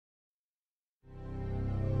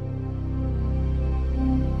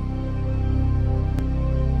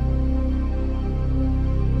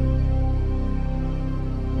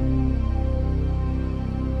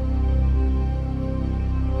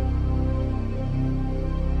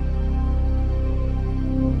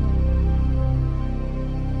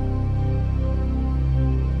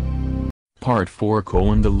Part 4: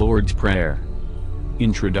 The Lord's Prayer.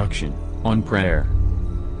 Introduction, on Prayer.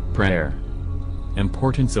 Prayer.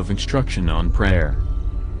 Importance of instruction on prayer.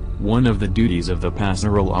 One of the duties of the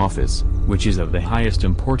pastoral office, which is of the highest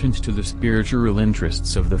importance to the spiritual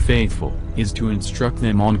interests of the faithful, is to instruct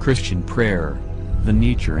them on Christian prayer, the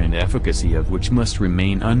nature and efficacy of which must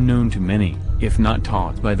remain unknown to many, if not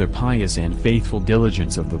taught by the pious and faithful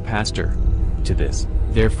diligence of the pastor. To this,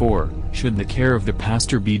 therefore, should the care of the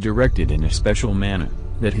pastor be directed in a special manner,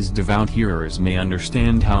 that his devout hearers may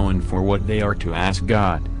understand how and for what they are to ask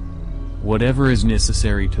God. Whatever is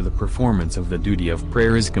necessary to the performance of the duty of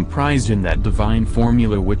prayer is comprised in that divine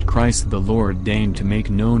formula which Christ the Lord deigned to make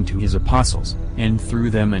known to his apostles, and through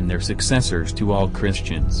them and their successors to all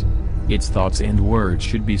Christians. Its thoughts and words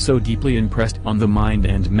should be so deeply impressed on the mind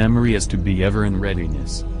and memory as to be ever in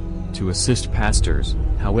readiness. To assist pastors,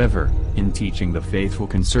 however, in teaching the faithful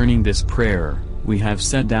concerning this prayer, we have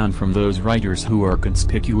set down from those writers who are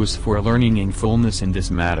conspicuous for learning and fullness in this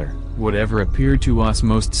matter, whatever appeared to us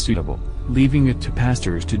most suitable, leaving it to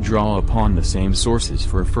pastors to draw upon the same sources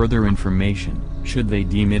for further information, should they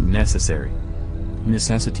deem it necessary.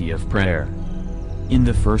 Necessity of prayer. In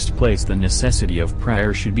the first place, the necessity of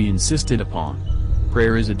prayer should be insisted upon.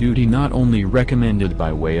 Prayer is a duty not only recommended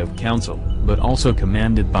by way of counsel, but also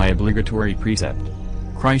commanded by obligatory precept.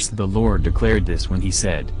 Christ the Lord declared this when he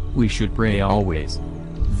said, "We should pray always."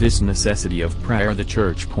 This necessity of prayer the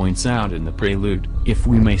Church points out in the prelude, if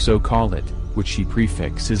we may so call it, which she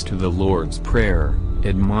prefixes to the Lord's Prayer,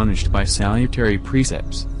 admonished by salutary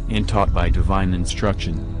precepts, and taught by divine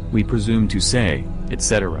instruction, we presume to say,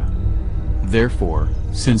 etc. Therefore,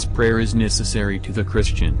 since prayer is necessary to the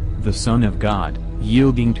Christian, the Son of God,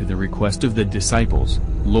 yielding to the request of the disciples,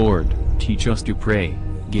 "Lord, teach us to pray,"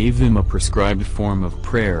 gave them a prescribed form of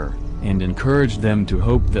prayer, and encouraged them to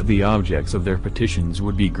hope that the objects of their petitions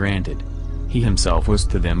would be granted. He himself was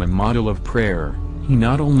to them a model of prayer. He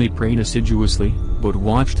not only prayed assiduously, but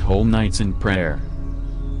watched whole nights in prayer.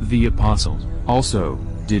 The apostles, also,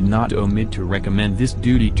 did not omit to recommend this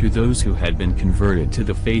duty to those who had been converted to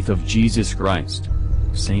the faith of Jesus Christ.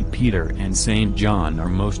 Saint Peter and Saint John are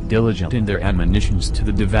most diligent in their admonitions to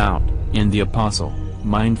the devout, and the apostle,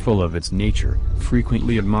 mindful of its nature,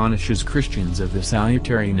 frequently admonishes Christians of the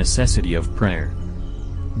salutary necessity of prayer.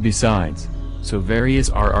 Besides, so various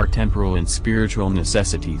are our temporal and spiritual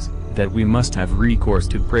necessities, that we must have recourse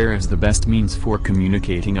to prayer as the best means for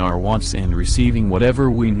communicating our wants and receiving whatever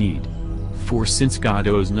we need. For since God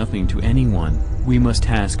owes nothing to anyone, we must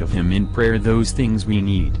ask of him in prayer those things we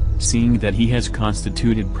need, seeing that he has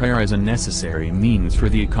constituted prayer as a necessary means for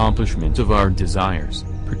the accomplishment of our desires,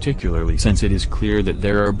 particularly since it is clear that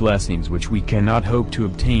there are blessings which we cannot hope to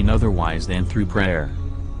obtain otherwise than through prayer.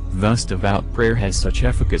 Thus devout prayer has such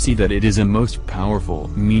efficacy that it is a most powerful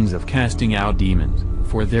means of casting out demons,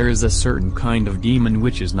 for there is a certain kind of demon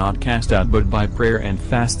which is not cast out but by prayer and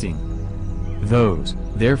fasting. Those,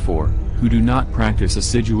 therefore, who do not practice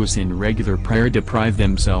assiduous and regular prayer deprive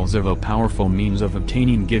themselves of a powerful means of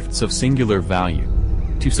obtaining gifts of singular value.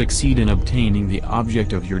 To succeed in obtaining the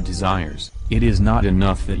object of your desires, it is not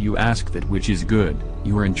enough that you ask that which is good,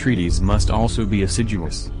 your entreaties must also be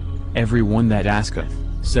assiduous. "Every one that asketh,"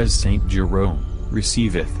 says Saint Jerome,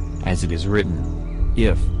 "receiveth, as it is written.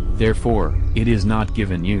 If, therefore, it is not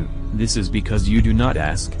given you, this is because you do not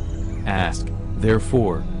ask. Ask,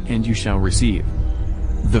 therefore, and you shall receive."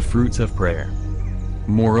 The fruits of prayer.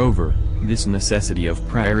 Moreover, this necessity of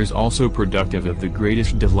prayer is also productive of the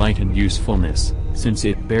greatest delight and usefulness, since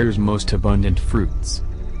it bears most abundant fruits.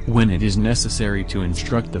 When it is necessary to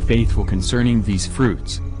instruct the faithful concerning these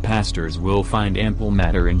fruits, pastors will find ample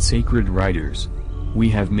matter in sacred writers. We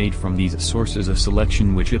have made from these sources a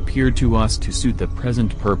selection which appeared to us to suit the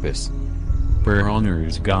present purpose. Prayer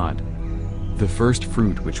honors God. The first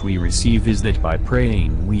fruit which we receive is that by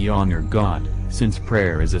praying we honor God, since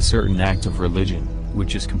prayer is a certain act of religion,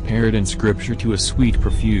 which is compared in Scripture to a sweet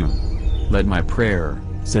perfume. "Let my prayer,"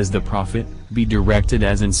 says the prophet, "be directed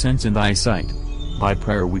as incense in thy sight." By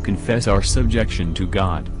prayer we confess our subjection to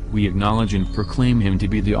God, we acknowledge and proclaim him to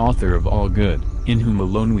be the author of all good, in whom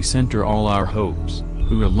alone we center all our hopes,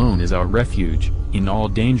 who alone is our refuge, in all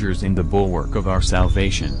dangers and the bulwark of our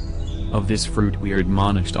salvation. Of this fruit we are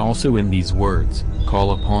admonished also in these words,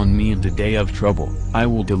 "Call upon me in the day of trouble, I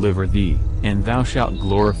will deliver thee, and thou shalt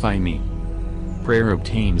glorify me." Prayer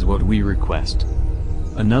obtains what we request.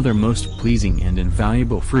 Another most pleasing and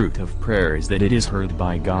invaluable fruit of prayer is that it is heard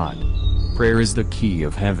by God. Prayer is the key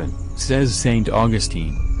of heaven, says St.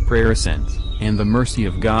 Augustine. Prayer ascends, and the mercy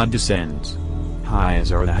of God descends. High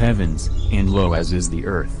as are the heavens, and low as is the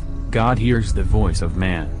earth, God hears the voice of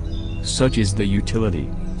man. Such is the utility,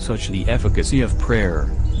 such the efficacy of prayer,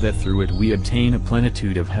 that through it we obtain a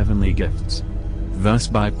plenitude of heavenly gifts. Thus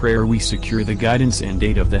by prayer we secure the guidance and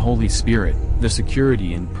aid of the Holy Spirit, the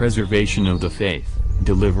security and preservation of the faith,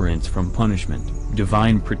 deliverance from punishment,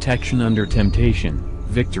 divine protection under temptation,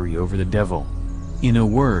 victory over the devil. In a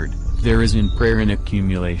word, there is in prayer an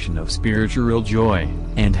accumulation of spiritual joy,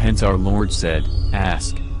 and hence our Lord said,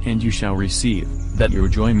 "Ask, and you shall receive, that your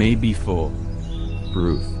joy may be full."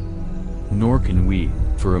 Proof. Nor can we,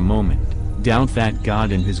 for a moment, doubt that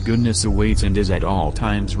God in His goodness awaits and is at all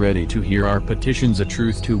times ready to hear our petitions, a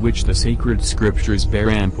truth to which the sacred scriptures bear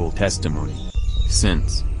ample testimony.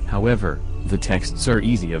 Since, however, the texts are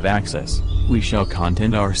easy of access, we shall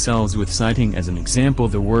content ourselves with citing as an example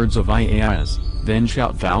the words of Isaiah, "Then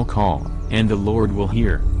shalt thou call, and the Lord will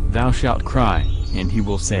hear, thou shalt cry, and He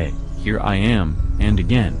will say, Here I am," and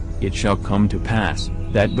again, "It shall come to pass,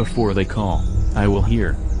 that before they call, I will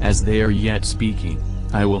hear, as they are yet speaking,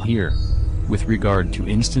 I will hear." With regard to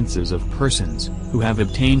instances of persons, who have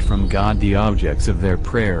obtained from God the objects of their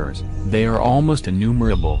prayers, they are almost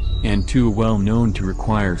innumerable, and too well known to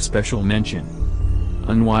require special mention.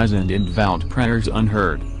 Unwise and indevout prayers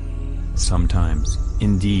unheard. Sometimes,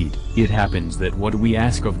 indeed, it happens that what we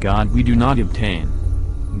ask of God we do not obtain.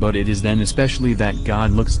 But it is then especially that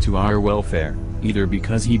God looks to our welfare, either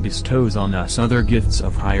because He bestows on us other gifts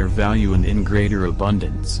of higher value and in greater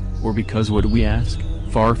abundance, or because what we ask,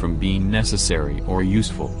 far from being necessary or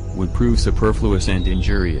useful, would prove superfluous and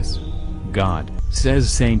injurious. God, says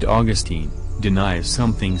St. Augustine, denies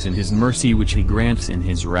some things in His mercy which He grants in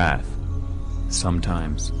His wrath.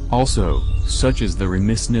 Sometimes, also, such is the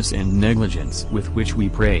remissness and negligence with which we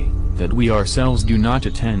pray, that we ourselves do not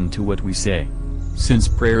attend to what we say. Since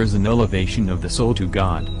prayer is an elevation of the soul to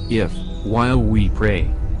God, if, while we pray,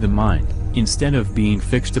 the mind, instead of being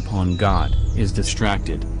fixed upon God, is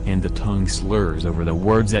distracted, and the tongue slurs over the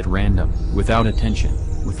words at random, without attention,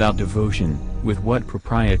 without devotion, with what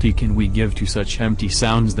propriety can we give to such empty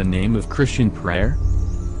sounds the name of Christian prayer?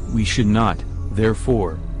 We should not,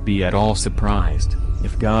 therefore, be at all surprised,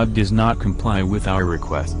 if God does not comply with our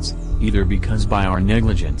requests, either because by our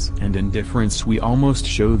negligence and indifference we almost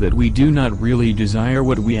show that we do not really desire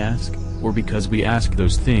what we ask, or because we ask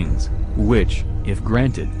those things, which, if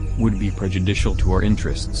granted, would be prejudicial to our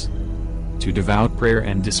interests. To devout prayer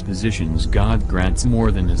and dispositions God grants more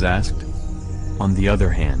than is asked. On the other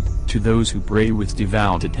hand, to those who pray with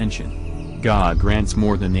devout attention, God grants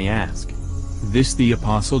more than they ask. This the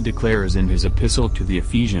Apostle declares in his epistle to the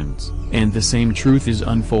Ephesians, and the same truth is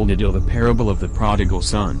unfolded in the parable of the prodigal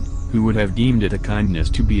son, who would have deemed it a kindness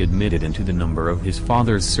to be admitted into the number of his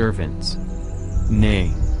father's servants.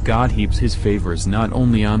 Nay, God heaps His favors not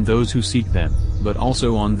only on those who seek them, but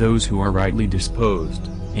also on those who are rightly disposed,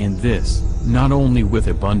 and this, not only with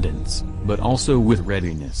abundance, but also with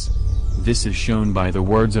readiness. This is shown by the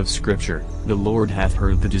words of Scripture, "The Lord hath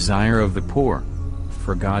heard the desire of the poor."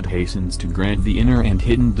 For God hastens to grant the inner and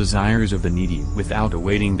hidden desires of the needy without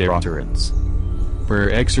awaiting their utterance.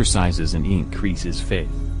 Prayer exercises and increases faith.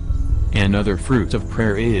 Another fruit of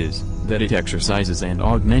prayer is, that it exercises and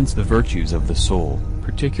augments the virtues of the soul,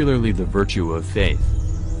 particularly the virtue of faith.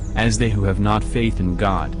 As they who have not faith in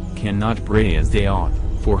God, cannot pray as they ought,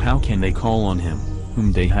 for how can they call on Him,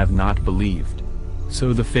 whom they have not believed?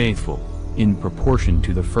 So the faithful, in proportion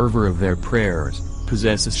to the fervor of their prayers,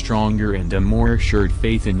 possess a stronger and a more assured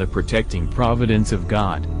faith in the protecting providence of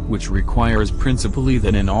God, which requires principally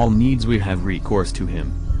that in all needs we have recourse to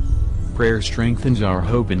Him. Prayer strengthens our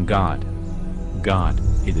hope in God. God,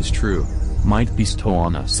 it is true, might bestow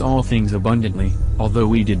on us all things abundantly, although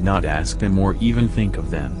we did not ask them or even think of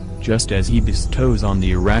them, just as He bestows on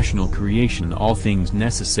the irrational creation all things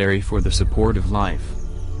necessary for the support of life.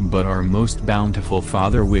 But our most bountiful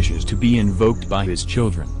Father wishes to be invoked by His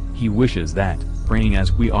children. He wishes that, praying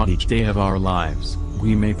as we ought each day of our lives,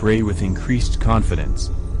 we may pray with increased confidence.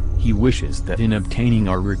 He wishes that in obtaining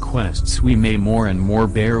our requests we may more and more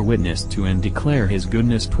bear witness to and declare His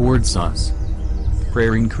goodness towards us.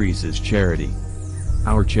 Prayer increases charity.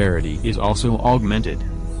 Our charity is also augmented.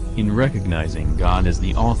 In recognizing God as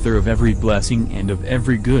the author of every blessing and of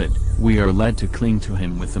every good, we are led to cling to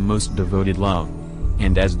Him with the most devoted love.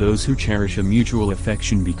 And as those who cherish a mutual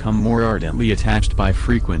affection become more ardently attached by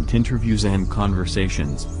frequent interviews and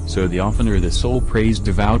conversations, so the oftener the soul prays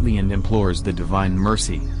devoutly and implores the divine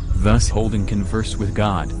mercy, thus holding converse with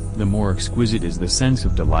God, the more exquisite is the sense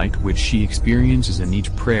of delight which she experiences in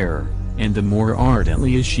each prayer, and the more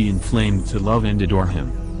ardently is she inflamed to love and adore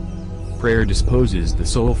Him. Prayer disposes the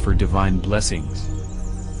soul for divine blessings.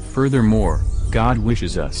 Furthermore, God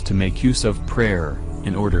wishes us to make use of prayer,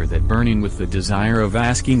 in order that burning with the desire of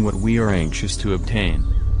asking what we are anxious to obtain,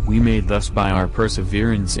 We may thus by our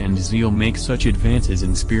perseverance and zeal make such advances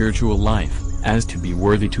in spiritual life, as to be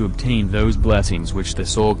worthy to obtain those blessings which the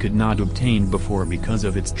soul could not obtain before because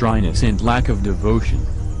of its dryness and lack of devotion.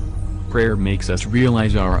 Prayer makes us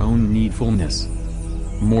realize our own needfulness.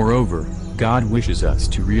 Moreover, God wishes us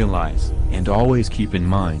to realize, and always keep in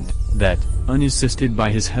mind, that, unassisted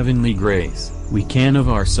by His heavenly grace, we can of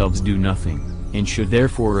ourselves do nothing, and should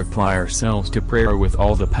therefore apply ourselves to prayer with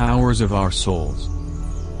all the powers of our souls.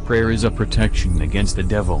 Prayer is a protection against the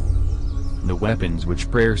devil. The weapons which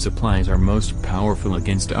prayer supplies are most powerful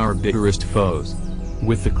against our bitterest foes.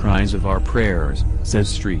 With the cries of our prayers, says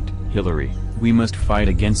St. Hilary, we must fight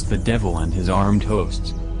against the devil and his armed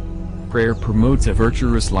hosts. Prayer promotes a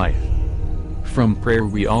virtuous life. From prayer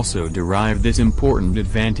we also derive this important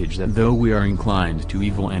advantage that though we are inclined to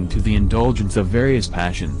evil and to the indulgence of various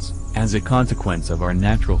passions, as a consequence of our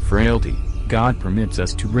natural frailty, God permits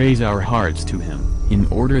us to raise our hearts to Him, in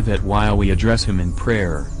order that while we address Him in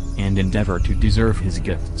prayer, and endeavor to deserve His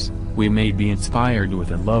gifts, we may be inspired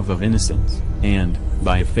with a love of innocence, and,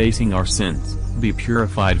 by effacing our sins, be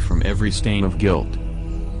purified from every stain of guilt.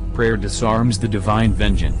 Prayer disarms the divine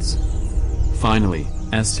vengeance. Finally,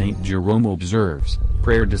 as Saint Jerome observes,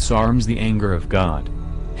 prayer disarms the anger of God.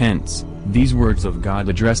 Hence, these words of God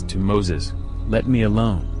addressed to Moses, "Let me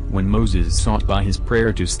alone," when Moses sought by his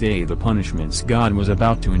prayer to stay the punishments God was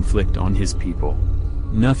about to inflict on his people.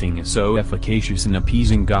 Nothing is so efficacious in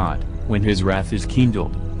appeasing God, when His wrath is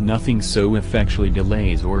kindled, nothing so effectually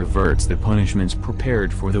delays or averts the punishments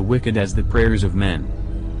prepared for the wicked as the prayers of men.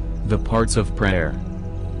 The parts of prayer.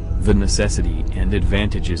 The necessity and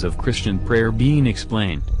advantages of Christian prayer being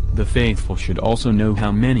explained, the faithful should also know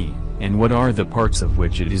how many, and what are the parts of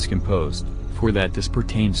which it is composed, for that this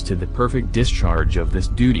pertains to the perfect discharge of this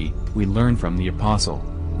duty, we learn from the Apostle.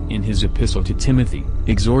 In his epistle to Timothy,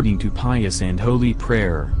 exhorting to pious and holy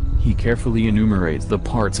prayer, he carefully enumerates the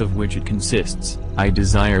parts of which it consists. "I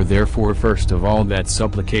desire therefore first of all that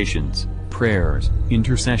supplications, prayers,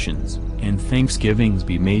 intercessions, and thanksgivings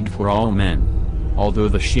be made for all men." Although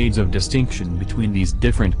the shades of distinction between these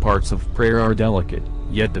different parts of prayer are delicate,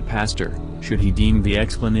 yet the pastor, should he deem the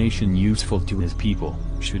explanation useful to his people,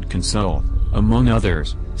 should consult, among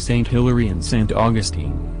others, Saint Hilary and Saint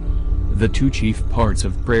Augustine. The two chief parts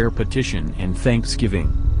of prayer: petition and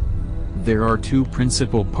thanksgiving. There are two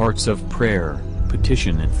principal parts of prayer,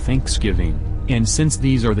 petition and thanksgiving, and since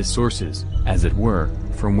these are the sources, as it were,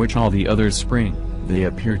 from which all the others spring, they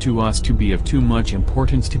appear to us to be of too much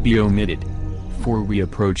importance to be omitted. For we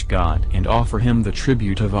approach God and offer Him the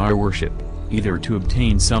tribute of our worship, either to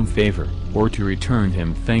obtain some favor, or to return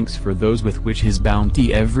Him thanks for those with which His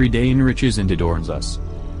bounty every day enriches and adorns us.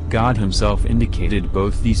 God Himself indicated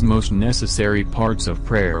both these most necessary parts of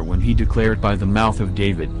prayer when He declared by the mouth of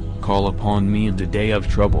David, "Call upon me in the day of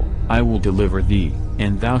trouble, I will deliver thee,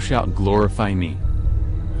 and thou shalt glorify me."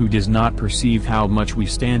 Who does not perceive how much we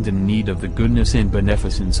stand in need of the goodness and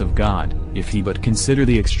beneficence of God, if he but consider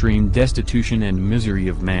the extreme destitution and misery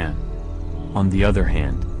of man? On the other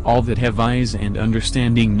hand, all that have eyes and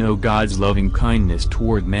understanding know God's loving kindness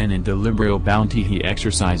toward man and the liberal bounty He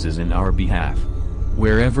exercises in our behalf.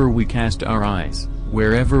 Wherever we cast our eyes,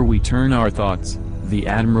 wherever we turn our thoughts, the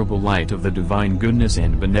admirable light of the divine goodness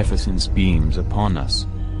and beneficence beams upon us.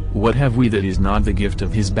 What have we that is not the gift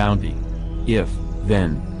of His bounty? If,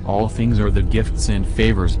 then, all things are the gifts and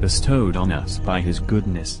favors bestowed on us by His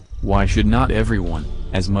goodness, why should not everyone,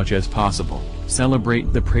 as much as possible,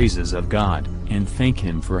 celebrate the praises of God, and thank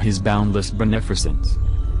Him for His boundless beneficence?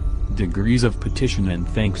 Degrees of petition and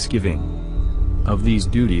thanksgiving. Of these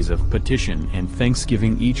duties of petition and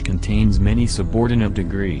thanksgiving each contains many subordinate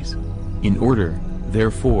degrees. In order,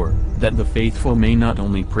 therefore, that the faithful may not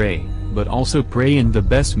only pray, but also pray in the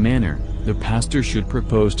best manner, the pastor should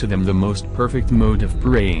propose to them the most perfect mode of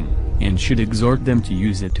praying, and should exhort them to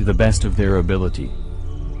use it to the best of their ability.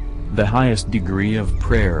 The highest degree of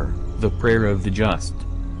prayer, the prayer of the just.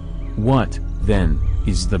 What, then,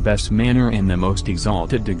 is the best manner and the most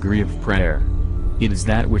exalted degree of prayer? It is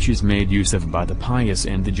that which is made use of by the pious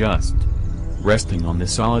and the just. Resting on the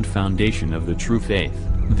solid foundation of the true faith,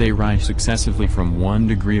 they rise successively from one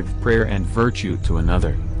degree of prayer and virtue to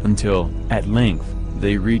another, until, at length,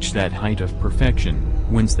 they reach that height of perfection,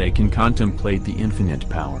 whence they can contemplate the infinite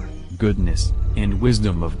power, goodness, and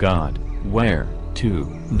wisdom of God, where, too,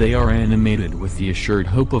 they are animated with the assured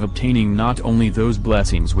hope of obtaining not only those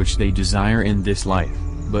blessings which they desire in this life,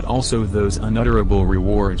 but also those unutterable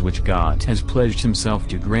rewards which God has pledged Himself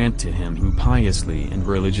to grant to him who piously and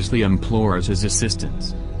religiously implores His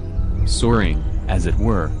assistance. Soaring, as it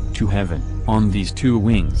were, to heaven, on these two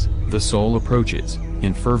wings, the soul approaches,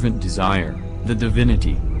 in fervent desire, the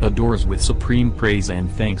divinity, adores with supreme praise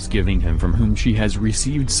and thanksgiving him from whom she has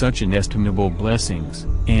received such inestimable blessings,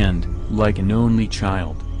 and, like an only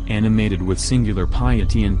child, animated with singular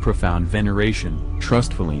piety and profound veneration,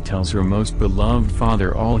 trustfully tells her most beloved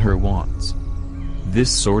Father all her wants.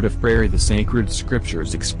 This sort of prayer the sacred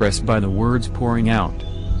scriptures express by the words pouring out.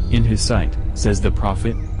 In his sight, says the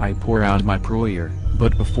prophet, I pour out my prayer,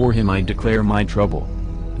 but before him I declare my trouble.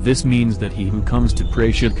 This means that he who comes to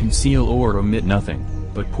pray should conceal or omit nothing,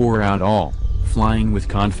 but pour out all, flying with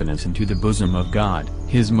confidence into the bosom of God,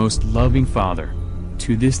 his most loving Father.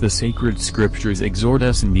 To this the sacred scriptures exhort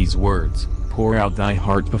us in these words, pour out thy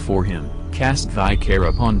heart before him, cast thy care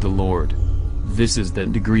upon the Lord. This is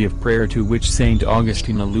that degree of prayer to which St.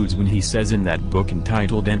 Augustine alludes when he says in that book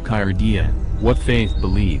entitled Enchiridion, what faith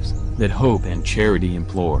believes, that hope and charity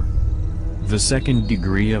implore. The second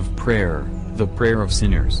degree of prayer, the prayer of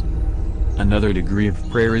sinners. Another degree of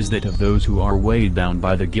prayer is that of those who are weighed down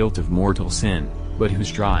by the guilt of mortal sin, but who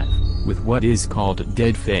strive, with what is called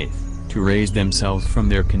dead faith, to raise themselves from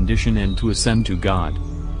their condition and to ascend to God.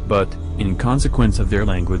 But, in consequence of their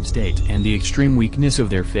languid state and the extreme weakness of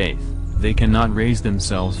their faith, they cannot raise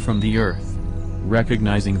themselves from the earth.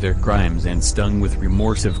 Recognizing their crimes and stung with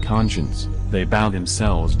remorse of conscience, they bow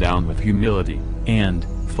themselves down with humility, and,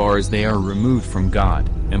 far as they are removed from God,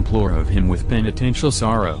 implore of him with penitential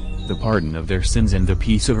sorrow, the pardon of their sins and the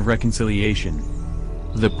peace of reconciliation.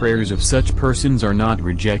 The prayers of such persons are not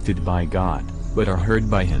rejected by God, but are heard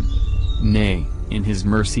by him. Nay, in his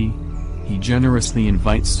mercy, he generously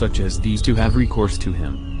invites such as these to have recourse to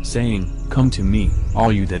him, saying, Come to me,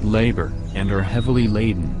 all you that labor, and are heavily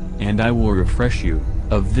laden, and I will refresh you.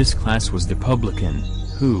 Of this class was the publican,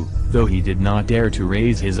 who, though he did not dare to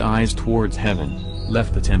raise his eyes towards heaven,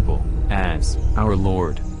 left the temple, as our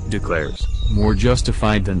Lord declares, more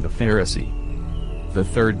justified than the Pharisee. The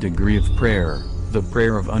third degree of prayer, the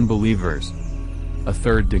prayer of unbelievers. A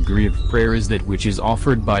third degree of prayer is that which is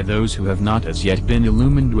offered by those who have not as yet been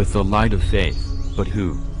illumined with the light of faith, but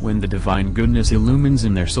who, when the divine goodness illumines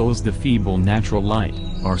in their souls the feeble natural light,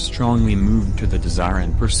 are strongly moved to the desire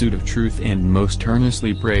and pursuit of truth and most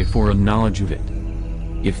earnestly pray for a knowledge of it.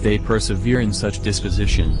 If they persevere in such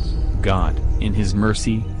dispositions, God, in his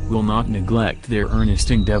mercy, will not neglect their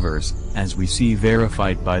earnest endeavors, as we see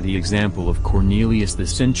verified by the example of Cornelius the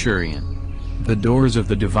centurion. The doors of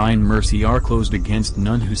the divine mercy are closed against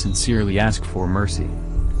none who sincerely ask for mercy.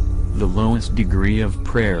 The lowest degree of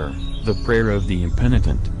prayer, the prayer of the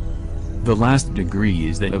impenitent. The last degree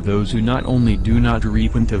is that of those who not only do not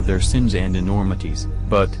repent of their sins and enormities,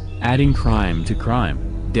 but, adding crime to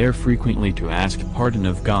crime, dare frequently to ask pardon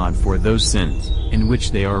of God for those sins, in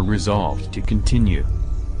which they are resolved to continue.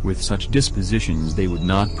 With such dispositions they would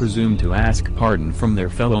not presume to ask pardon from their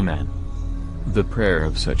fellow men. The prayer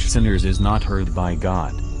of such sinners is not heard by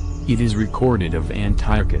God. It is recorded of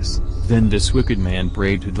Antiochus, then this wicked man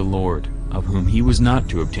prayed to the Lord, of whom he was not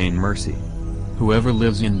to obtain mercy. Whoever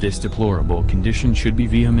lives in this deplorable condition should be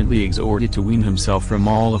vehemently exhorted to wean himself from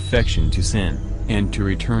all affection to sin, and to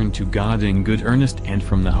return to God in good earnest and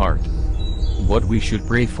from the heart. What we should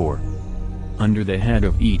pray for. Under the head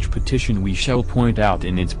of each petition we shall point out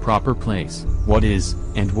in its proper place, what is,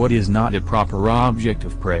 and what is not a proper object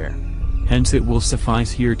of prayer. Hence it will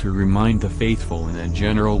suffice here to remind the faithful in a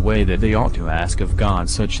general way that they ought to ask of God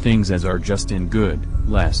such things as are just and good,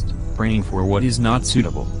 lest, praying for what is not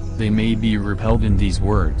suitable, they may be repelled in these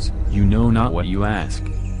words, You know not what you ask.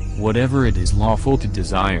 Whatever it is lawful to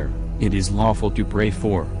desire, it is lawful to pray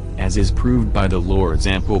for, as is proved by the Lord's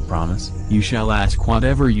ample promise, You shall ask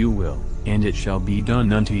whatever you will, and it shall be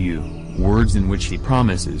done unto you, words in which he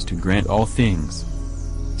promises to grant all things.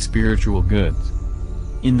 Spiritual goods.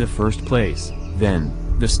 In the first place,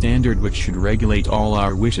 then, the standard which should regulate all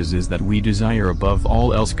our wishes is that we desire above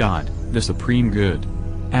all else God, the supreme good.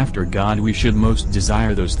 After God we should most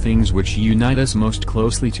desire those things which unite us most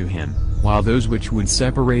closely to him, while those which would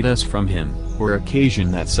separate us from him, or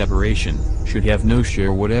occasion that separation, should have no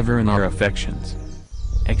share whatever in our affections.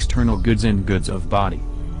 External goods and goods of body.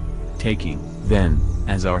 Taking, then,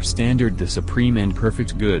 as our standard the supreme and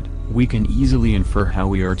perfect good, we can easily infer how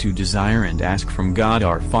we are to desire and ask from God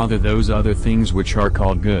our Father those other things which are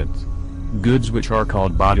called goods. Goods which are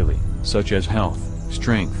called bodily, such as health,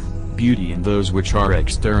 strength, beauty, and those which are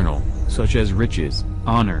external, such as riches,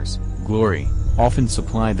 honors, glory, often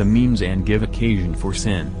supply the means and give occasion for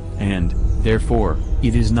sin, and, therefore,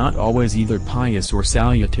 it is not always either pious or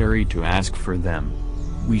salutary to ask for them.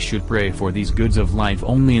 We should pray for these goods of life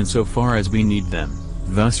only in so far as we need them,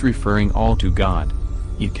 thus referring all to God.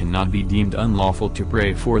 It cannot be deemed unlawful to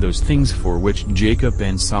pray for those things for which Jacob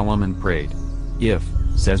and Solomon prayed. If,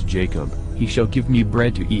 says Jacob, He shall give me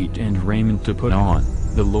bread to eat and raiment to put on,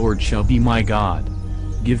 the Lord shall be my God.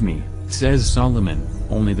 Give me, says Solomon,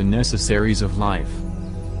 only the necessaries of life.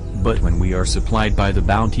 But when we are supplied by the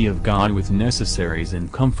bounty of God with necessaries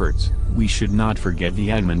and comforts, we should not forget the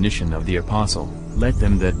admonition of the Apostle, let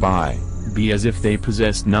them that buy, be as if they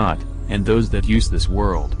possessed not, and those that use this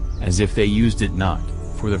world, as if they used it not,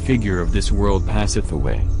 for the figure of this world passeth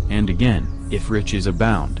away. And again, if riches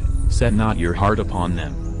abound, set not your heart upon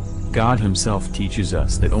them. God himself teaches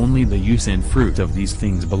us that only the use and fruit of these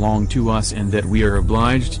things belong to us and that we are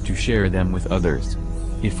obliged to share them with others.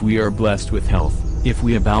 If we are blessed with health, if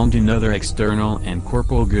we abound in other external and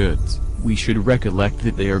corporal goods, we should recollect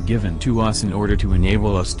that they are given to us in order to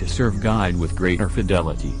enable us to serve God with greater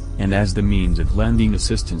fidelity, and as the means of lending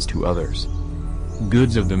assistance to others.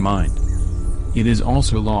 Goods of the mind. It is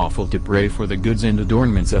also lawful to pray for the goods and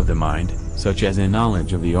adornments of the mind, such as a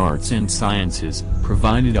knowledge of the arts and sciences,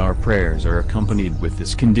 provided our prayers are accompanied with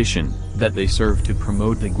this condition, that they serve to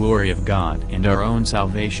promote the glory of God and our own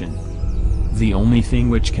salvation. The only thing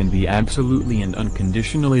which can be absolutely and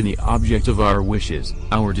unconditionally the object of our wishes,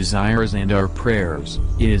 our desires and our prayers,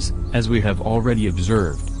 is, as we have already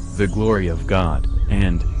observed, the glory of God,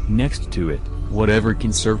 and, next to it, whatever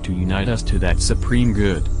can serve to unite us to that supreme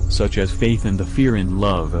good, such as faith and the fear and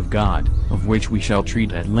love of God, of which we shall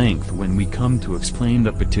treat at length when we come to explain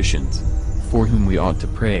the petitions, for whom we ought to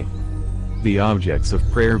pray. The objects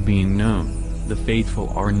of prayer being known, the faithful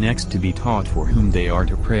are next to be taught for whom they are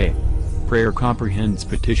to pray. Prayer comprehends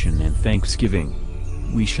petition and thanksgiving.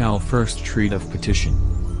 We shall first treat of petition.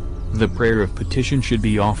 The prayer of petition should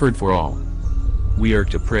be offered for all. We are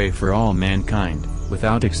to pray for all mankind,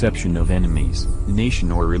 without exception of enemies,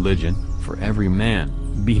 nation or religion, for every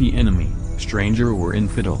man, be he enemy, stranger or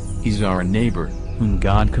infidel, is our neighbor, whom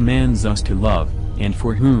God commands us to love, and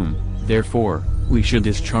for whom, therefore, we should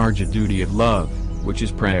discharge a duty of love, which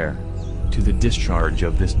is prayer. To the discharge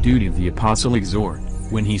of this duty the Apostle exhorts,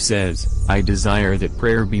 when he says, I desire that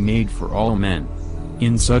prayer be made for all men.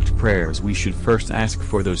 In such prayers we should first ask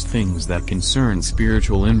for those things that concern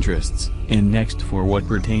spiritual interests, and next for what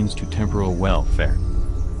pertains to temporal welfare.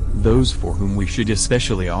 Those for whom we should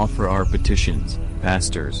especially offer our petitions,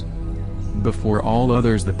 pastors. Before all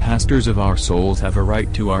others, the pastors of our souls have a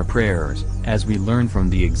right to our prayers, as we learn from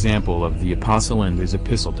the example of the Apostle and his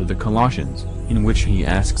epistle to the Colossians, in which he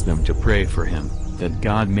asks them to pray for him, that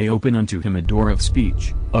God may open unto him a door of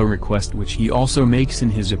speech, a request which he also makes in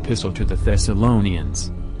his epistle to the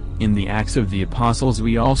Thessalonians. In the Acts of the Apostles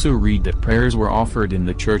we also read that prayers were offered in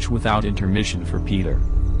the church without intermission for Peter.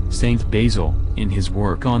 Saint Basil, in his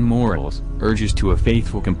work on morals, urges to a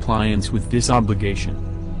faithful compliance with this obligation.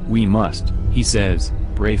 We must, he says,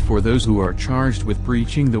 pray for those who are charged with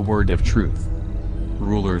preaching the word of truth.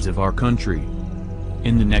 Rulers of our country.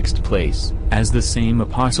 In the next place, as the same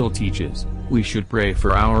apostle teaches, we should pray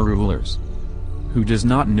for our rulers. Who does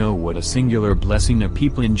not know what a singular blessing a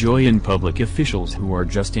people enjoy in public officials who are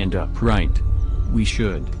just and upright? We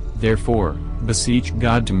should, therefore, beseech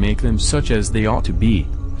God to make them such as they ought to be,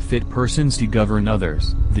 fit persons to govern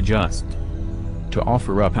others, the just. To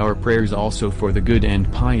offer up our prayers also for the good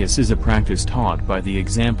and pious is a practice taught by the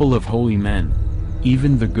example of holy men.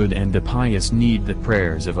 Even the good and the pious need the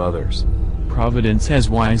prayers of others. Providence has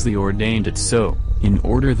wisely ordained it so, in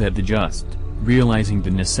order that the just, realizing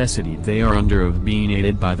the necessity they are under of being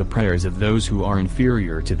aided by the prayers of those who are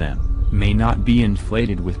inferior to them, may not be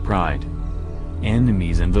inflated with pride.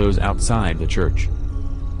 Enemies and those outside the Church.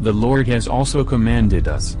 The Lord has also commanded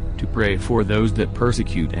us, to pray for those that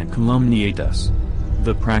persecute and calumniate us.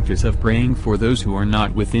 The practice of praying for those who are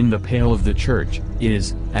not within the pale of the Church,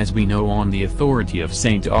 is, as we know on the authority of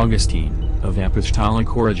St. Augustine, of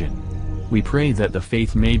apostolic origin. We pray that the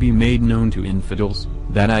faith may be made known to infidels,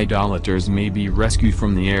 that idolaters may be rescued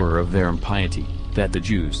from the error of their impiety, that the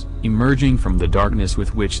Jews, emerging from the darkness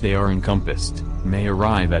with which they are encompassed, may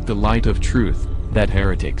arrive at the light of truth, that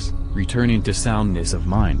heretics, returning to soundness of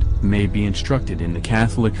mind, may be instructed in the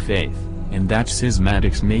Catholic faith, and that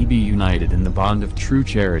schismatics may be united in the bond of true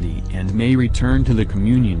charity and may return to the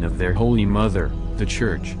communion of their Holy Mother, the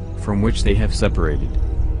Church, from which they have separated.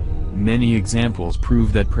 Many examples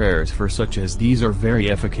prove that prayers for such as these are very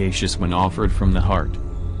efficacious when offered from the heart.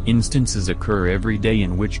 Instances occur every day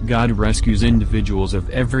in which God rescues individuals of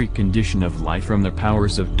every condition of life from the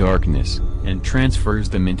powers of darkness, and transfers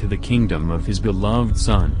them into the kingdom of his beloved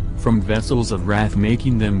Son, from vessels of wrath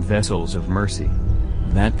making them vessels of mercy.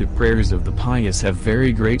 That the prayers of the pious have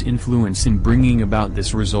very great influence in bringing about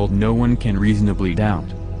this result no one can reasonably doubt.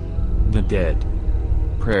 The dead.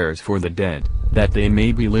 Prayers for the dead, that they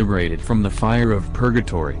may be liberated from the fire of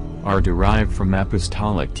purgatory, are derived from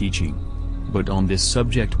apostolic teaching. but on this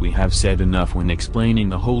subject we have said enough when explaining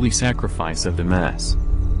the holy sacrifice of the Mass.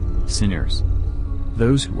 Sinners.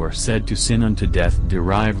 Those who are said to sin unto death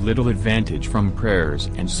derive little advantage from prayers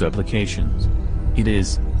and supplications. It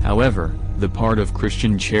is, however, the part of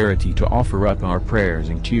Christian charity to offer up our prayers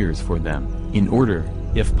and tears for them, in order,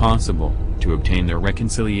 if possible, to obtain their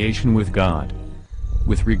reconciliation with God.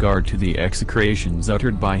 With regard to the execrations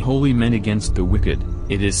uttered by holy men against the wicked,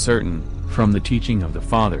 it is certain, from the teaching of the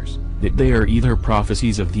Fathers, that they are either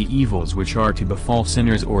prophecies of the evils which are to befall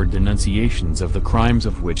sinners or denunciations of the crimes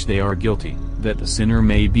of which they are guilty, that the sinner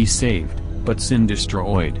may be saved, but sin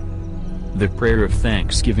destroyed. The prayer of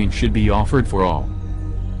thanksgiving should be offered for all.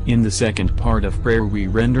 In the second part of prayer we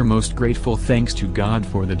render most grateful thanks to God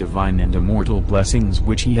for the divine and immortal blessings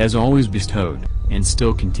which He has always bestowed, and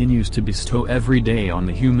still continues to bestow every day on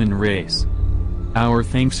the human race. Our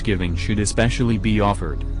thanksgiving should especially be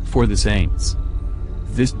offered for the saints.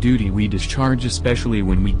 This duty we discharge especially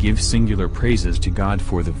when we give singular praises to God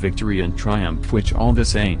for the victory and triumph which all the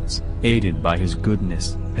saints, aided by His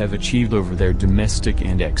goodness, have achieved over their domestic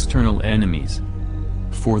and external enemies.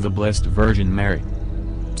 For the Blessed Virgin Mary.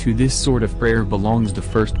 To this sort of prayer belongs the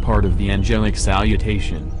first part of the angelic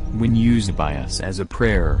salutation, when used by us as a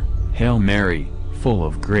prayer: Hail Mary, full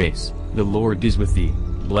of grace, the Lord is with thee,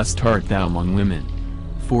 blessed art thou among women.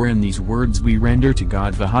 For in these words we render to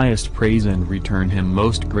God the highest praise and return Him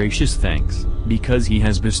most gracious thanks, because He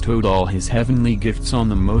has bestowed all His heavenly gifts on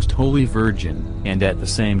the Most Holy Virgin, and at the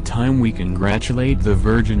same time we congratulate the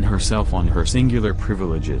Virgin herself on her singular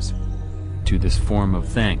privileges. To this form of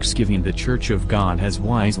thanksgiving the Church of God has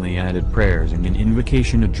wisely added prayers and an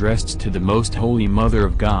invocation addressed to the Most Holy Mother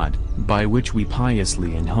of God, by which we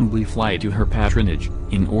piously and humbly fly to her patronage,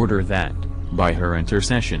 in order that, by her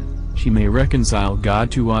intercession, she may reconcile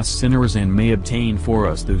God to us sinners and may obtain for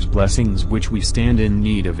us those blessings which we stand in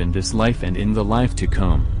need of in this life and in the life to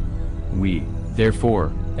come. We,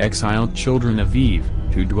 therefore, exiled children of Eve,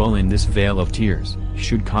 who dwell in this vale of tears,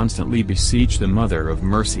 should constantly beseech the Mother of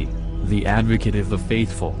Mercy, the Advocate of the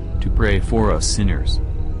faithful, to pray for us sinners.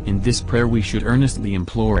 In this prayer we should earnestly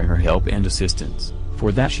implore her help and assistance,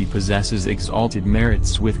 for that she possesses exalted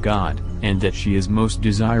merits with God, and that she is most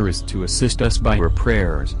desirous to assist us by her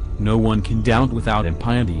prayers, no one can doubt without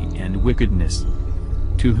impiety and wickedness.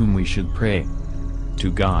 To whom we should pray?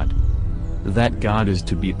 To God. That God is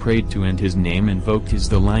to be prayed to and His name invoked is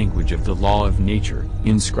the language of the law of nature,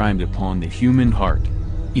 inscribed upon the human heart.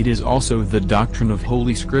 It is also the doctrine of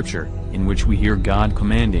Holy Scripture, in which we hear God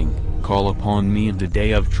commanding, "Call upon me in the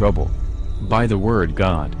day of trouble." By the word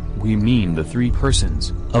God, we mean the three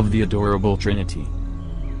persons of the adorable Trinity.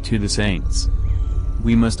 To the saints.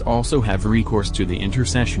 We must also have recourse to the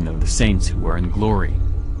intercession of the saints who are in glory.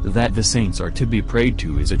 That the saints are to be prayed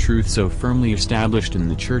to is a truth so firmly established in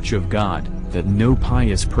the Church of God, that no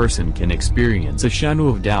pious person can experience a shadow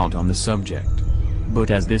of doubt on the subject. But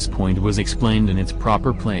as this point was explained in its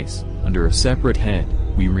proper place, under a separate head,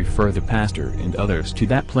 we refer the pastor and others to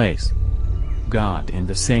that place. God and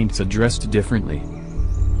the saints addressed differently.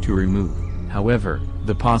 To remove, however,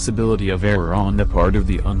 the possibility of error on the part of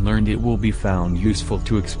the unlearned, it will be found useful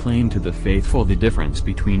to explain to the faithful the difference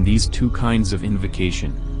between these two kinds of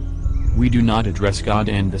invocation. We do not address God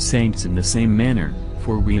and the saints in the same manner,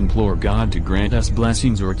 for we implore God to grant us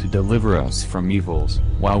blessings or to deliver us from evils,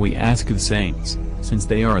 while we ask the saints, since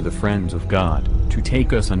they are the friends of God, to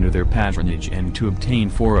take us under their patronage and to obtain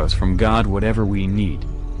for us from God whatever we need.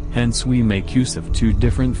 Hence we make use of two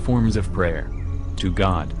different forms of prayer. To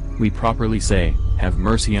God, we properly say, "Have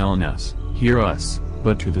mercy on us, hear us,"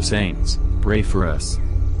 but to the saints, "Pray for us."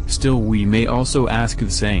 Still we may also ask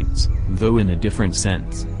the saints, though in a different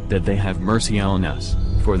sense, that they have mercy on us,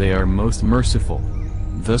 for they are most merciful.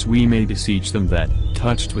 Thus we may beseech them that,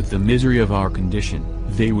 touched with the misery of our condition,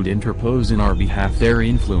 they would interpose in our behalf their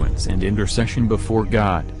influence and intercession before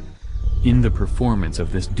God. In the performance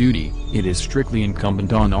of this duty, it is strictly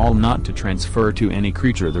incumbent on all not to transfer to any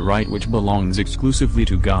creature the right which belongs exclusively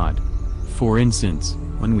to God. For instance,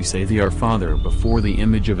 when we say the Our Father before the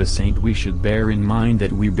image of a saint, we should bear in mind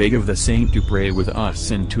that we beg of the saint to pray with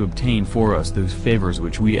us and to obtain for us those favors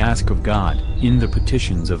which we ask of God, in the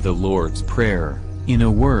petitions of the Lord's Prayer, in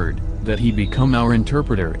a word, that He become our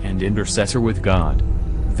interpreter and intercessor with God.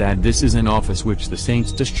 That this is an office which the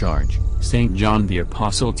saints discharge, St. John the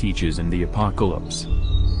Apostle teaches in the Apocalypse.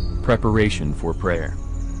 Preparation for prayer.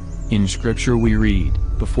 In Scripture we read,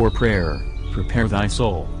 "Before prayer, prepare thy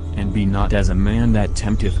soul, and be not as a man that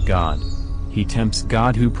tempteth God." He tempts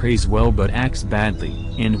God who prays well but acts badly,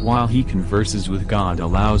 and while he converses with God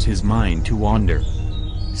allows his mind to wander.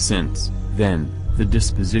 Since, then, The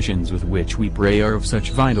dispositions with which we pray are of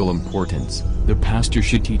such vital importance, the pastor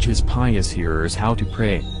should teach his pious hearers how to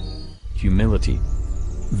pray. Humility.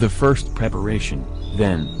 The first preparation,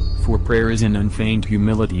 then, for prayer is an unfeigned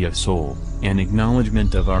humility of soul, an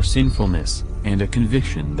acknowledgement of our sinfulness, and a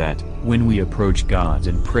conviction that, when we approach God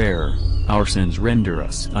in prayer, our sins render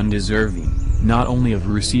us undeserving, not only of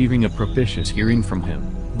receiving a propitious hearing from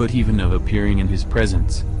Him, but even of appearing in His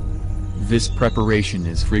presence. This preparation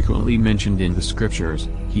is frequently mentioned in the Scriptures.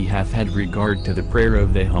 He hath had regard to the prayer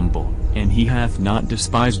of the humble, and He hath not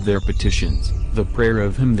despised their petitions. The prayer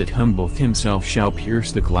of him that humbleth himself shall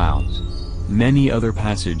pierce the clouds. Many other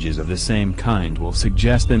passages of the same kind will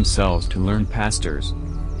suggest themselves to learned pastors.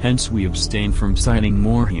 Hence we abstain from citing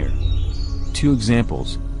more here. Two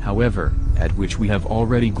examples, however, at which we have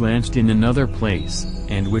already glanced in another place,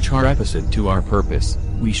 and which are apposite to our purpose,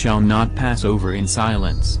 we shall not pass over in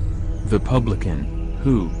silence. The publican,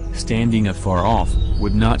 who, standing afar off,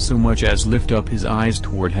 would not so much as lift up his eyes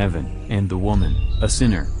toward heaven, and the woman, a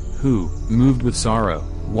sinner, who, moved with sorrow,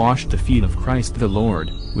 washed the feet of Christ the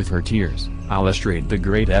Lord, with her tears, illustrate the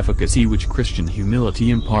great efficacy which Christian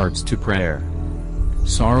humility imparts to prayer.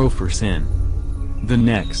 Sorrow for sin. The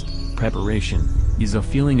next preparation is a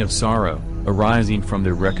feeling of sorrow, arising from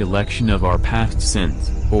the recollection of our past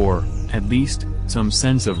sins, or, at least, some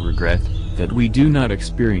sense of regret, that we do not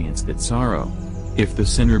experience that sorrow. If the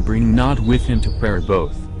sinner bring not with him to prayer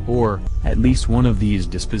both, or, at least one of these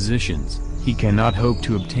dispositions, he cannot hope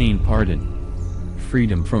to obtain pardon.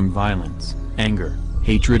 Freedom from violence, anger,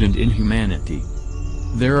 hatred and inhumanity.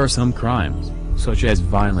 There are some crimes, such as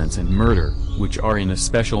violence and murder, which are in a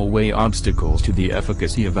special way obstacles to the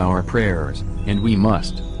efficacy of our prayers, and we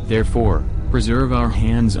must, therefore, preserve our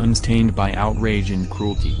hands unstained by outrage and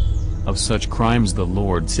cruelty. Of such crimes the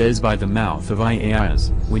Lord says by the mouth of Isaiah,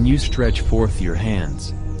 "When you stretch forth your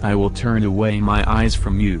hands, I will turn away my eyes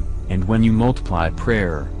from you, and when you multiply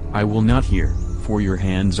prayer, I will not hear, for your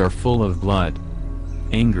hands are full of blood."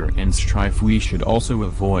 Anger and strife we should also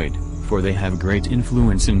avoid, for they have great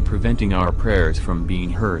influence in preventing our prayers from being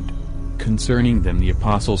heard. Concerning them the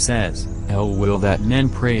Apostle says, "Hell will that men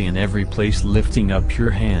pray in every place lifting up pure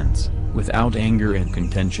hands, without anger and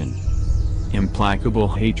contention." Implacable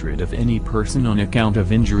hatred of any person on account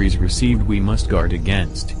of injuries received we must guard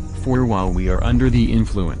against, for while we are under the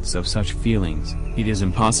influence of such feelings, it is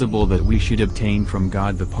impossible that we should obtain from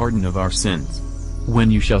God the pardon of our sins.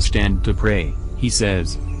 When you shall stand to pray, he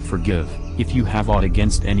says, "Forgive, if you have aught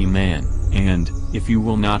against any man, and, if you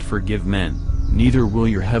will not forgive men, neither will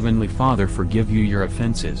your heavenly Father forgive you your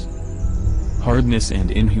offenses." Hardness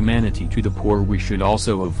and inhumanity to the poor we should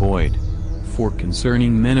also avoid. For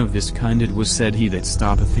concerning men of this kind it was said, "He that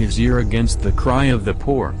stoppeth his ear against the cry of the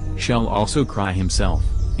poor, shall also cry himself,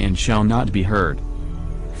 and shall not be heard."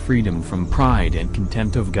 Freedom from pride and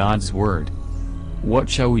contempt of God's word. What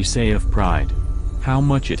shall we say of pride? How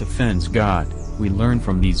much it offends God, we learn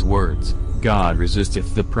from these words, "God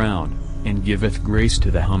resisteth the proud, and giveth grace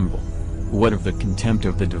to the humble." What of the contempt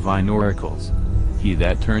of the divine oracles? "He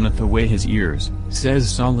that turneth away his ears," says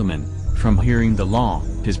Solomon, "from hearing the law,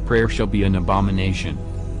 his prayer shall be an abomination."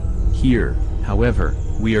 Here, however,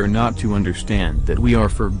 we are not to understand that we are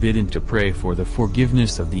forbidden to pray for the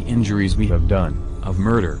forgiveness of the injuries we have done, of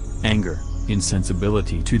murder, anger,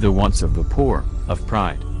 insensibility to the wants of the poor, of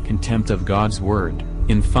pride, contempt of God's word,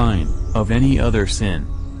 in fine, of any other sin.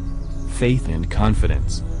 Faith and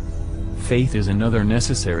confidence. Faith is another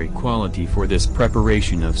necessary quality for this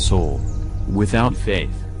preparation of soul. Without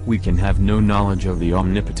faith, we can have no knowledge of the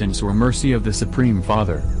omnipotence or mercy of the Supreme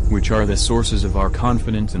Father, which are the sources of our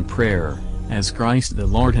confidence in prayer, as Christ the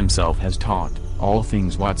Lord himself has taught, "All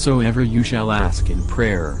things whatsoever you shall ask in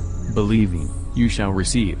prayer, believing, you shall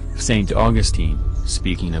receive." St. Augustine,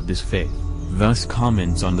 speaking of this faith, thus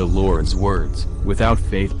comments on the Lord's words, "Without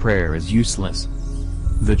faith prayer is useless."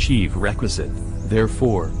 The chief requisite,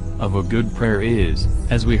 therefore, of a good prayer is,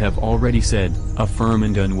 as we have already said, a firm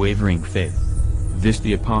and unwavering faith. This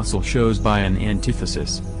the Apostle shows by an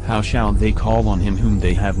antithesis, "How shall they call on him whom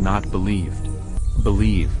they have not believed?"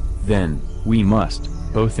 Believe, then, we must,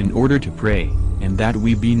 both in order to pray, and that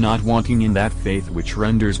we be not wanting in that faith which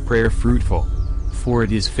renders prayer fruitful. For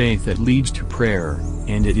it is faith that leads to prayer,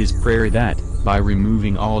 and it is prayer that, by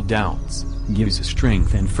removing all doubts, gives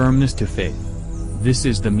strength and firmness to faith. This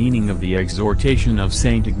is the meaning of the exhortation of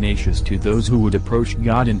Saint Ignatius to those who would approach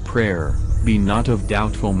God in prayer, "Be not of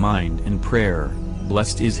doubtful mind in prayer,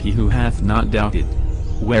 blessed is he who hath not doubted."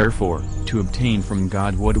 Wherefore, to obtain from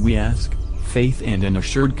God what we ask, faith and an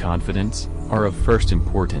assured confidence, are of first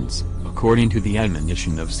importance, according to the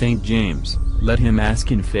admonition of St. James, "Let him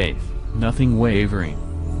ask in faith, nothing wavering."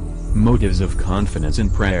 Motives of confidence in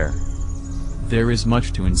prayer. There is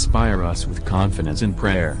much to inspire us with confidence in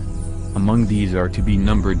prayer. Among these are to be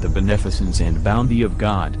numbered the beneficence and bounty of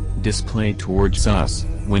God, displayed towards us,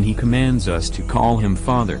 when He commands us to call Him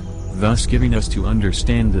Father, thus giving us to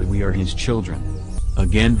understand that we are His children.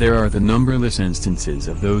 Again, there are the numberless instances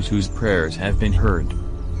of those whose prayers have been heard.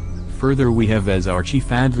 Further, we have as our chief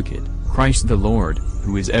advocate, Christ the Lord,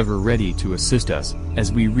 who is ever ready to assist us,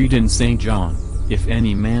 as we read in St. John, "If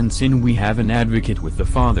any man sin, we have an advocate with the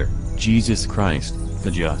Father, Jesus Christ,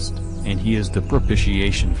 the just, and He is the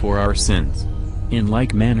propitiation for our sins." In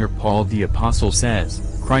like manner Paul the Apostle says,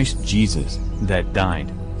 "Christ Jesus, that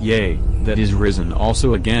died, yea, that is risen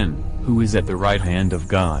also again, who is at the right hand of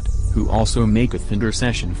God, who also maketh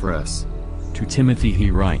intercession for us." To Timothy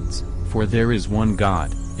he writes, "For there is one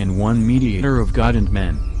God, and one mediator of God and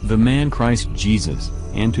men, the man Christ Jesus."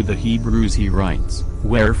 And to the Hebrews he writes,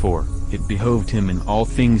 "Wherefore, it behoved him in all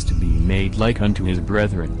things to be made like unto his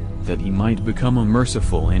brethren, that he might become a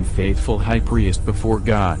merciful and faithful high priest before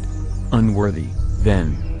God. Unworthy,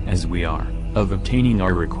 then, as we are, of obtaining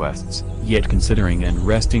our requests, yet considering and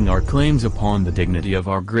resting our claims upon the dignity of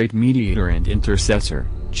our great mediator and intercessor,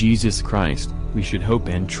 Jesus Christ, we should hope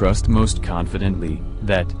and trust most confidently,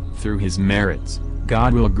 that, through his merits,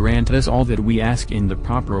 God will grant us all that we ask in the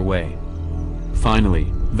proper way." Finally,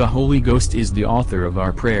 the Holy Ghost is the author of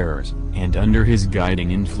our prayers, and under his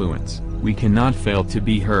guiding influence, we cannot fail to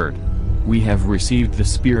be heard. We have received the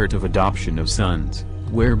Spirit of adoption of sons,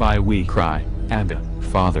 whereby we cry, "Abba,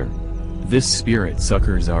 Father." This Spirit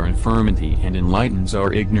succors our infirmity and enlightens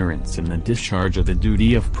our ignorance in the discharge of the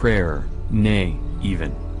duty of prayer, nay,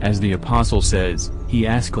 even, as the Apostle says, he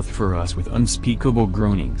asketh for us with unspeakable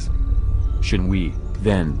groanings. Should we,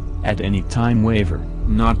 then, at any time waver,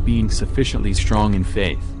 not being sufficiently strong in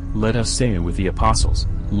faith, let us say with the Apostles,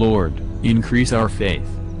 "Lord, increase our faith,"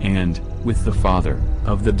 and, with the father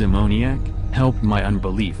of the demoniac, "Help my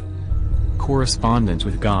unbelief." Correspondence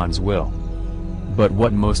with God's will. But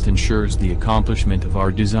what most ensures the accomplishment of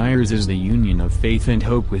our desires is the union of faith and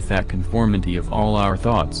hope with that conformity of all our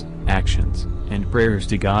thoughts, actions, and prayers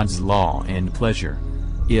to God's law and pleasure.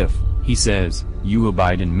 If, he says, "You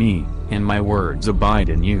abide in me, and my words abide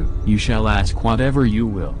in you, you shall ask whatever you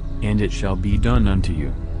will, and it shall be done unto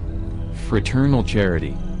you." Fraternal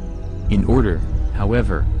charity. In order,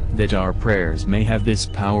 however, that our prayers may have this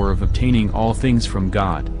power of obtaining all things from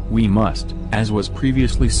God, we must, as was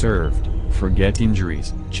previously served, forget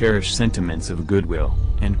injuries, cherish sentiments of goodwill,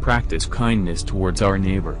 and practice kindness towards our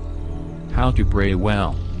neighbor. How to pray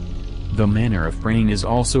well. The manner of praying is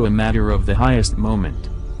also a matter of the highest moment.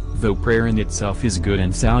 Though prayer in itself is good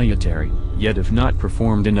and salutary, yet if not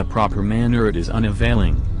performed in a proper manner it is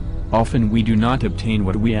unavailing. Often we do not obtain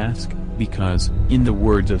what we ask, because, in the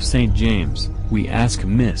words of St. James, we ask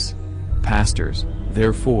amiss. Pastors,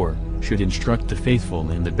 therefore, should instruct the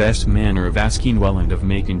faithful in the best manner of asking well and of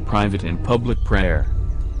making private and public prayer.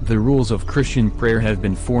 The rules of Christian prayer have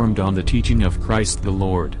been formed on the teaching of Christ the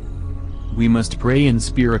Lord. We must pray in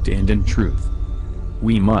spirit and in truth.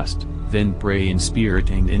 We must, then, pray in spirit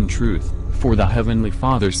and in truth, for the Heavenly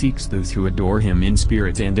Father seeks those who adore Him in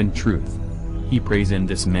spirit and in truth. He prays in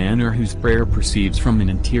this manner whose prayer proceeds from an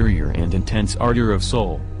interior and intense ardor of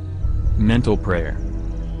soul. Mental prayer.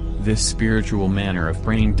 This spiritual manner of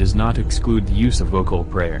praying does not exclude the use of vocal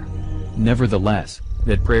prayer. Nevertheless,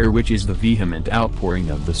 that prayer which is the vehement outpouring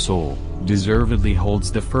of the soul, deservedly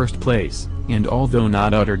holds the first place, and although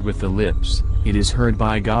not uttered with the lips, it is heard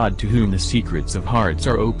by God, to whom the secrets of hearts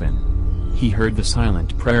are open. He heard the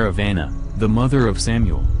silent prayer of Anna, the mother of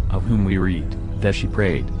Samuel, of whom we read, that she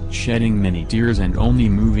prayed, shedding many tears and only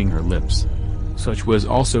moving her lips. Such was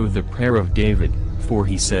also the prayer of David, for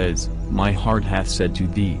he says, "My heart hath said to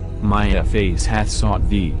thee, my face hath sought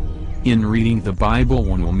thee." In reading the Bible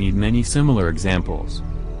one will meet many similar examples.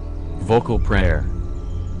 Vocal prayer.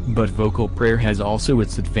 But vocal prayer has also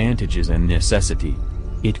its advantages and necessity.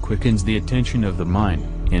 It quickens the attention of the mind,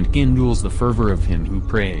 and kindles the fervor of him who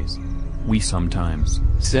prays. We sometimes,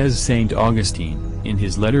 says St. Augustine, in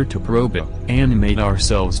his letter to Proba, animate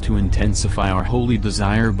ourselves to intensify our holy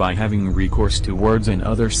desire by having recourse to words and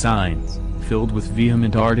other signs, filled with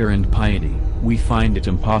vehement ardor and piety. We find it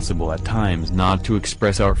impossible at times not to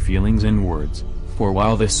express our feelings in words, for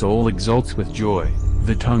while the soul exults with joy,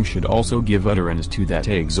 the tongue should also give utterance to that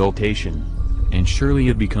exultation. And surely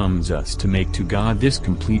it becomes us to make to God this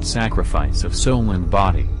complete sacrifice of soul and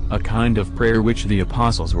body, a kind of prayer which the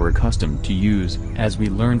apostles were accustomed to use, as we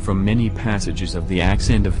learn from many passages of the Acts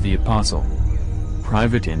and of the Apostle.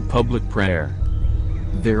 Private and public prayer.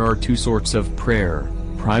 There are two sorts of prayer,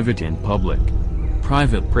 private and public.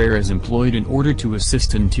 Private prayer is employed in order to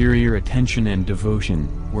assist interior attention and devotion,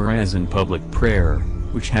 whereas in public prayer,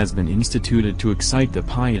 which has been instituted to excite the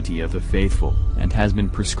piety of the faithful, and has been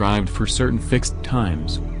prescribed for certain fixed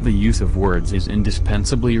times, the use of words is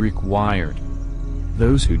indispensably required.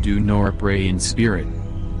 Those who do nor pray in spirit.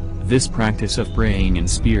 This practice of praying in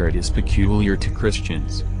spirit is peculiar to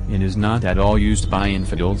Christians, and is not at all used by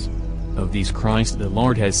infidels. Of these Christ the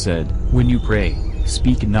Lord has said, "When you pray,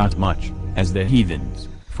 speak not much, as the heathens,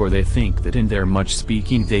 for they think that in their much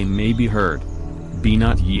speaking they may be heard. Be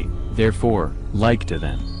not ye, therefore, like to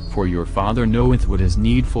them, for your Father knoweth what is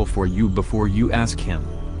needful for you before you ask him."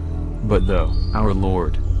 But though our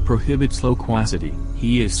Lord prohibits loquacity,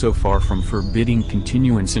 he is so far from forbidding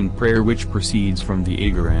continuance in prayer which proceeds from the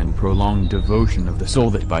eager and prolonged devotion of the soul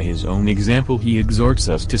that by his own example he exhorts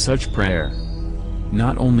us to such prayer.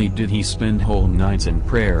 Not only did he spend whole nights in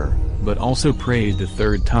prayer, but also prayed the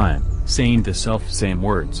third time, saying the self-same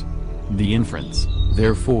words. The inference,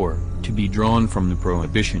 therefore, to be drawn from the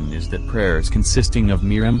prohibition is that prayers consisting of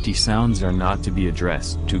mere empty sounds are not to be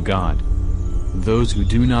addressed to God. Those who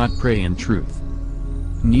do not pray in truth,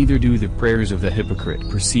 neither do the prayers of the hypocrite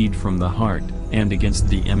proceed from the heart, and against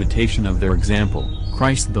the imitation of their example,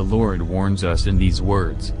 Christ the Lord warns us in these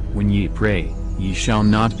words, "When ye pray, ye shall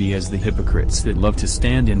not be as the hypocrites that love to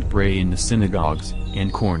stand and pray in the synagogues,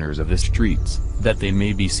 and corners of the streets, that they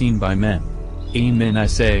may be seen by men. Amen I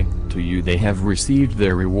say, to you they have received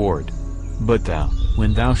their reward. But thou,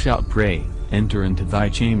 when thou shalt pray, enter into thy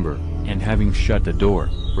chamber, and having shut the door,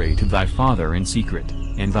 pray to thy Father in secret,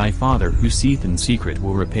 and thy Father who seeth in secret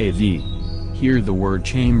will repay thee." Here the word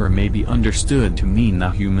chamber may be understood to mean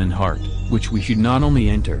the human heart, which we should not only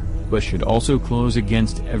enter, but should also close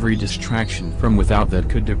against every distraction from without that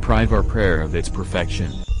could deprive our prayer of its perfection.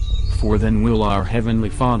 For then will our Heavenly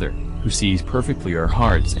Father, who sees perfectly our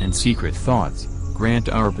hearts and secret thoughts, grant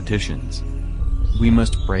our petitions. We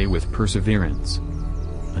must pray with perseverance.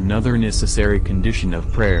 Another necessary condition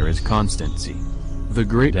of prayer is constancy. The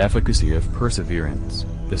great efficacy of perseverance,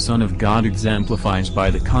 the Son of God exemplifies by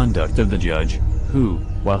the conduct of the judge, who,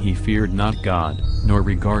 while he feared not God, nor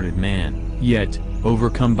regarded man, yet,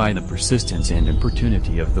 overcome by the persistence and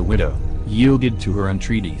importunity of the widow, yielded to her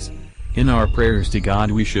entreaties. In our prayers to God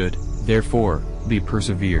we should, therefore, be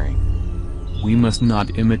persevering. We must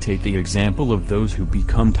not imitate the example of those who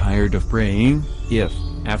become tired of praying, if,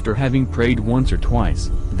 after having prayed once or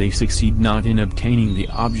twice, they succeed not in obtaining the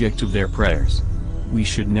object of their prayers. We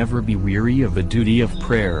should never be weary of the duty of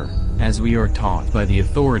prayer, as we are taught by the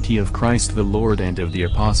authority of Christ the Lord and of the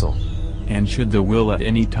Apostle. And should the will at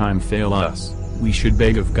any time fail us, we should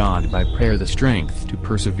beg of God by prayer the strength to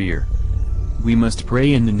persevere. We must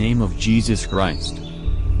pray in the name of Jesus Christ.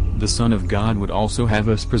 The Son of God would also have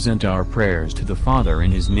us present our prayers to the Father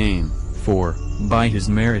in his name, for, by his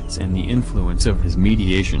merits and the influence of his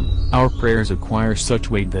mediation, our prayers acquire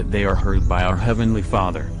such weight that they are heard by our Heavenly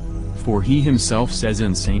Father. For he himself says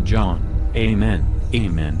in St. John, "Amen,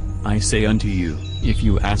 amen, I say unto you, if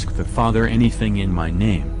you ask the Father anything in my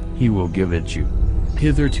name, he will give it you.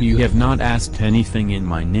 Hitherto you have not asked anything in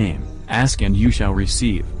my name, ask and you shall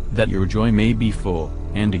receive, that your joy may be full.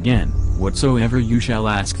 And again, whatsoever you shall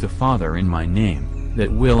ask the Father in my name,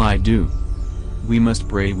 that will I do." We must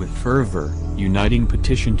pray with fervor, uniting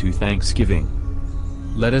petition to thanksgiving.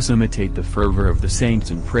 Let us imitate the fervor of the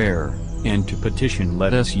saints in prayer, and to petition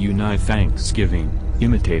let us unite thanksgiving,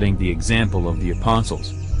 imitating the example of the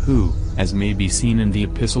apostles, who, as may be seen in the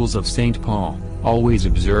epistles of St. Paul, always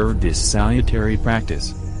observed this salutary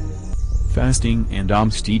practice. Fasting and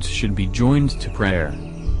almsdeeds should be joined to prayer.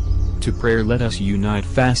 To prayer let us unite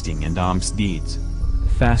fasting and almsdeeds.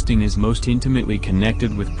 Fasting is most intimately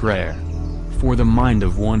connected with prayer. For the mind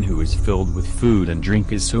of one who is filled with food and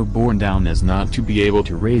drink is so borne down as not to be able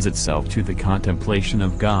to raise itself to the contemplation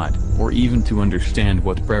of God, or even to understand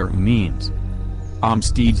what prayer means.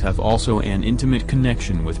 Almsdeeds have also an intimate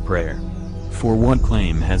connection with prayer. For what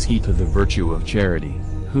claim has he to the virtue of charity,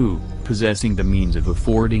 who, possessing the means of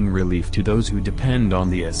affording relief to those who depend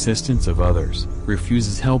on the assistance of others,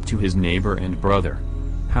 refuses help to his neighbor and brother?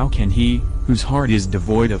 How can he, whose heart is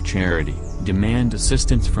devoid of charity, demand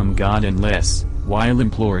assistance from God unless, while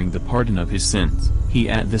imploring the pardon of his sins, he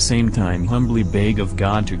at the same time humbly beg of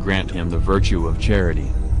God to grant him the virtue of charity?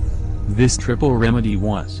 This triple remedy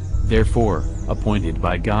was, therefore, appointed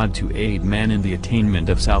by God to aid man in the attainment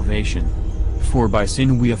of salvation. For by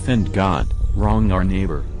sin we offend God, wrong our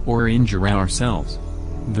neighbor, or injure ourselves.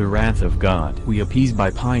 The wrath of God we appease by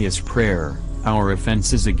pious prayer, our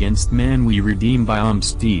offenses against man we redeem by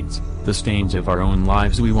almsdeeds, the stains of our own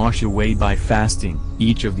lives we wash away by fasting.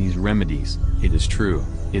 Each of these remedies, it is true,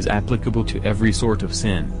 is applicable to every sort of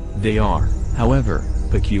sin. They are, however,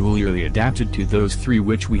 peculiarly adapted to those three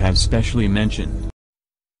which we have specially mentioned.